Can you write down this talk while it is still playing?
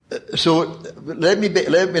So let me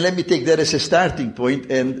take that as a starting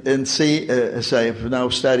point and say, as I have now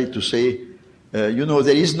started to say,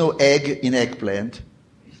 there is no egg in eggplant.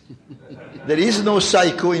 There is no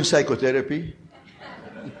psycho in psychotherapy.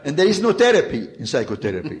 And there is no therapy in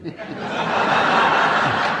psychotherapy.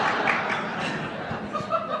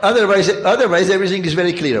 Otherwise, everything is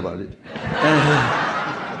very clear about it.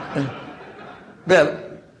 Well,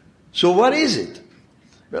 so what is it?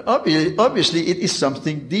 Well, obviously, it is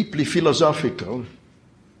something deeply philosophical,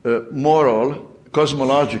 moral,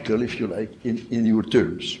 cosmological, if you like, in your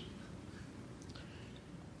terms.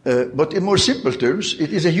 But in more simple terms,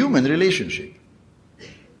 it is a human relationship.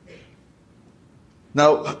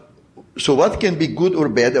 Now, so what can be good or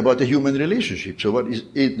bad about a human relationship? So what is,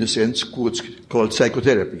 in a sense, called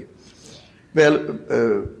psychotherapy? Well,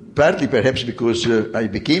 partly perhaps because I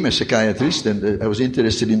became a psychiatrist and I was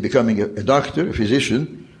interested in becoming a doctor, a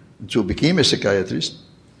physician, and so became a psychiatrist,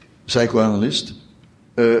 psychoanalyst,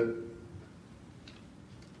 and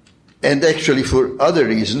actually for other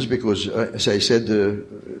reasons, because, as I said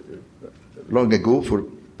long ago, for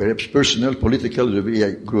perhaps personal, political, the way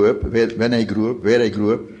I grew up, when I grew up, where I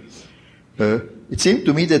grew up, it seemed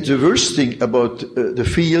to me that the worst thing about the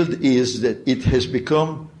field is that it has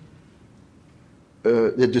become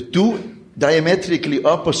that the two diametrically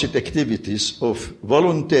opposite activities of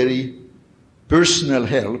voluntary personal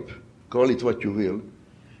help, call it what you will,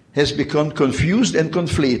 has become confused and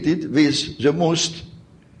conflated with the most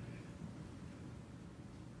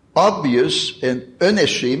obvious and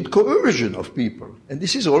unashamed coercion of people. And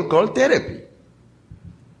this is all called therapy.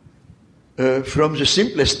 From the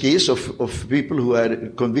simplest case of people who are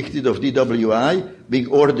convicted of DWI being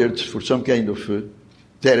ordered for some kind of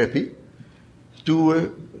therapy,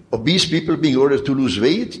 to obese people being ordered to lose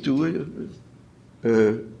weight, to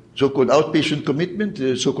so-called outpatient commitment,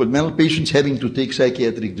 so-called mental patients having to take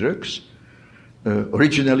psychiatric drugs.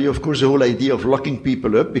 Originally, of course, the whole idea of locking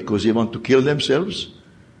people up because they want to kill themselves,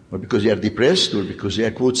 or because they are depressed, or because they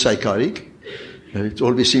are, quote, psychotic. It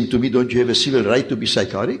always seemed to me, don't you have a civil right to be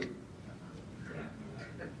psychotic?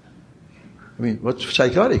 I mean, what's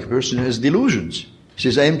psychotic? A person has delusions. He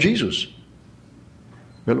says, I am Jesus.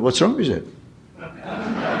 Well, what's wrong with that?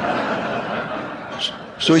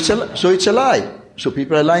 So it's a lie. So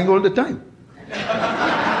people are lying all the time.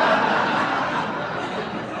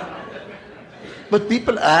 But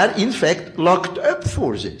people are, in fact, locked up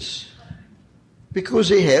for this. Because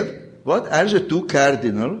they have, what are the two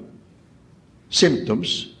cardinal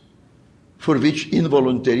symptoms for which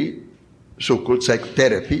involuntary so-called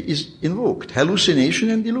psychotherapy is invoked? Hallucination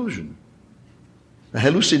and delusion. A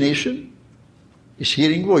hallucination is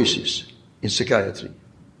hearing voices in psychiatry.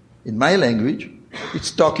 In my language,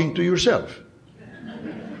 it's talking to yourself.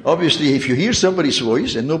 Obviously, if you hear somebody's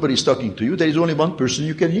voice and nobody's talking to you, there is only one person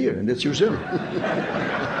you can hear, and that's yourself.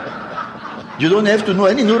 You don't have to know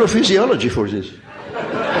any neurophysiology for this.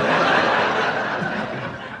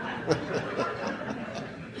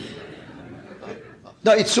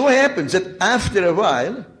 Now, it so happens that after a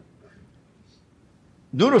while,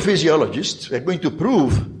 neurophysiologists are going to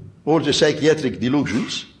prove all the psychiatric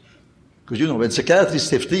delusions, because, when psychiatrists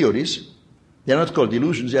have theories, they are not called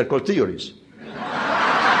delusions, they are called theories.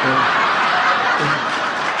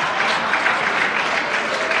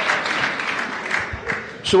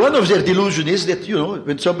 So one of their delusions is that,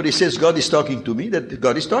 when somebody says God is talking to me, that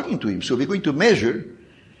God is talking to him. So we're going to measure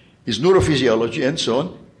his neurophysiology and so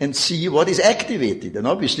on, and see what is activated. And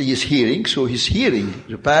obviously his hearing, so his hearing,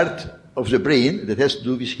 the part of the brain that has to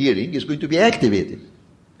do with hearing, is going to be activated.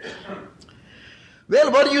 Well,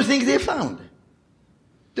 what do you think they found?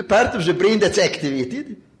 The part of the brain that's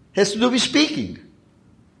activated has to do with speaking.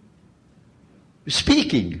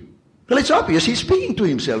 Speaking. Well, it's obvious, he's speaking to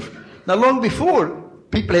himself. Now, long before,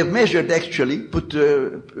 people have measured, actually, put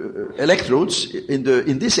electrodes in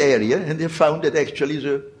this area, and they found that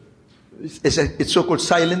actually it's so-called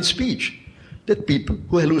silent speech, that people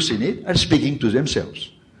who hallucinate are speaking to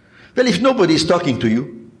themselves. Well, if nobody is talking to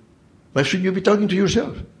you, why shouldn't you be talking to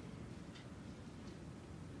yourself?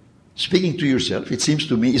 Speaking to yourself, it seems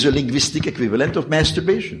to me, is a linguistic equivalent of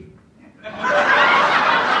masturbation.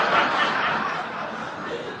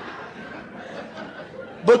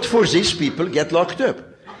 But for this, people get locked up.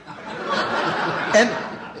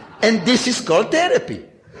 And this is called therapy.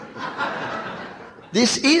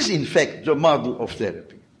 This is, in fact, the model of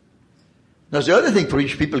therapy. Now, the other thing for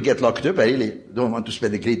which people get locked up, I really don't want to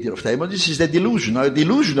spend a great deal of time on this, is the delusion. Now, a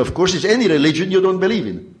delusion, of course, is any religion you don't believe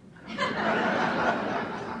in.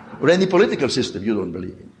 Or any political system you don't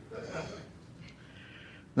believe in.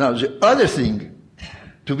 Now, the other thing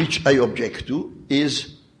to which I object to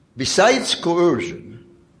is, besides coercion,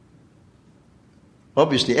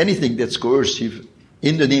 Obviously, anything that's coercive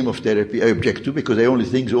in the name of therapy, I object to, because I only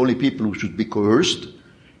think the only people who should be coerced,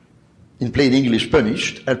 in plain English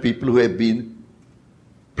punished, are people who have been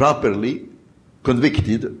properly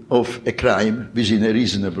convicted of a crime within a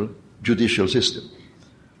reasonable judicial system.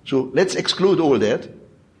 So let's exclude all that,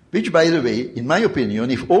 which, by the way, in my opinion,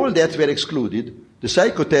 if all that were excluded, the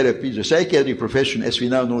psychotherapy, the psychiatric profession as we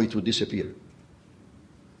now know it would disappear.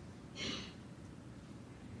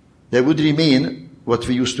 There would remain what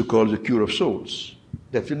we used to call the cure of souls.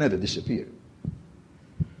 That will never disappear.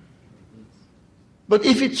 But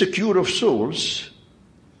if it's a cure of souls,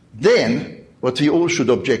 then what we all should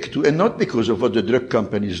object to, and not because of what the drug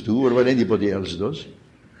companies do or what anybody else does,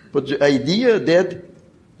 but the idea that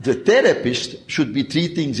the therapist should be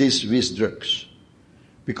treating this with drugs.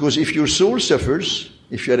 Because if your soul suffers,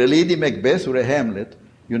 if you're a Lady Macbeth or a Hamlet,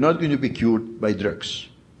 you're not going to be cured by drugs.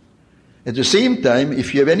 At the same time,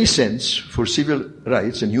 if you have any sense for civil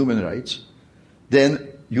rights and human rights, then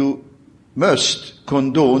you must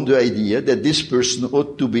condone the idea that this person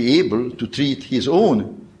ought to be able to treat his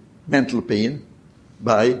own mental pain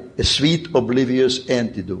by a sweet, oblivious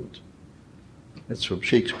antidote. That's from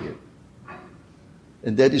Shakespeare.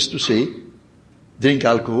 And that is to say, drink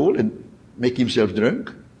alcohol and make himself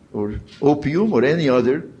drunk, or opium or any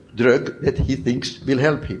other drug that he thinks will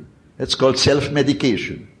help him. That's called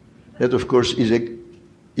self-medication. That, of course, is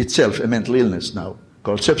itself a mental illness now,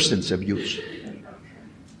 called substance abuse.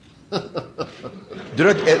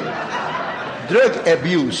 Drug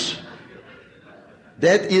abuse,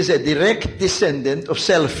 that is a direct descendant of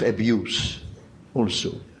self-abuse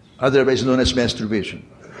also, otherwise known as masturbation.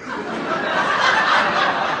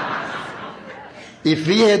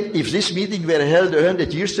 If this meeting were held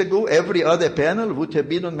 100 years ago, every other panel would have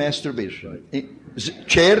been on masturbation.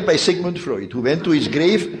 Chaired by Sigmund Freud, who went to his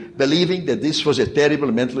grave believing that this was a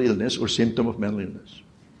terrible mental illness or symptom of mental illness.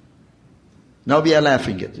 Now we are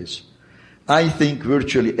laughing at this. I think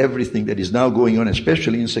virtually everything that is now going on,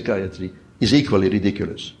 especially in psychiatry, is equally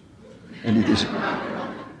ridiculous. And it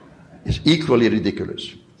is equally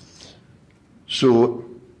ridiculous. So,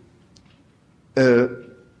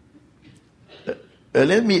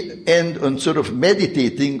 let me end on sort of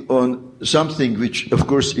meditating on something which, of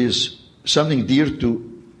course, is something dear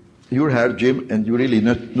to your heart, Jim, and you really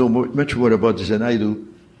know much more about this than I do.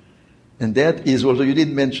 And that is, although you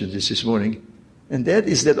didn't mention this morning, and that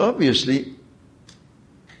is that obviously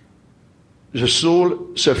the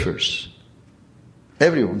soul suffers.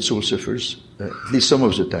 Everyone's soul suffers, at least some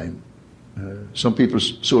of the time. Some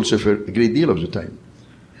people's souls suffer a great deal of the time.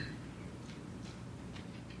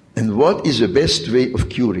 And what is the best way of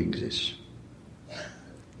curing this?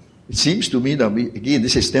 It seems to me, now, again,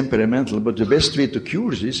 this is temperamental, but the best way to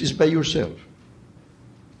cure this is by yourself.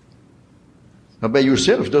 Now, by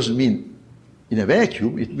yourself doesn't mean in a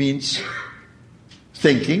vacuum. It means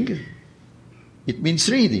thinking. It means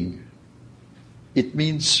reading. It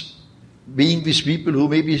means being with people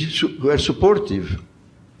who are supportive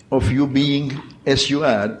of you being as you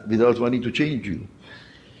are without wanting to change you.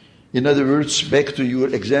 In other words, back to your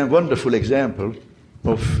wonderful example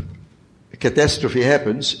of a catastrophe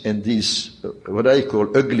happens and these, what I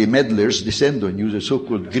call ugly meddlers descend on you, the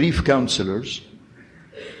so-called grief counselors.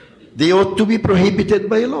 They ought to be prohibited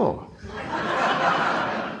by law.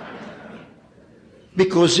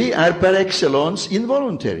 Because they are par excellence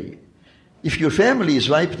involuntary. If your family is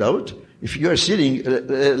wiped out, if you are sitting,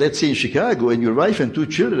 let's say in Chicago, and your wife and 2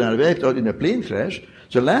 children are wiped out in a plane crash,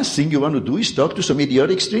 the last thing you want to do is talk to some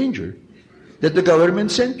idiotic stranger that the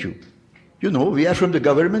government sent you. You know, we are from the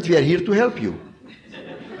government, we are here to help you.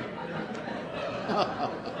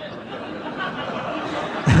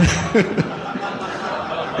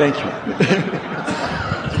 Thank you.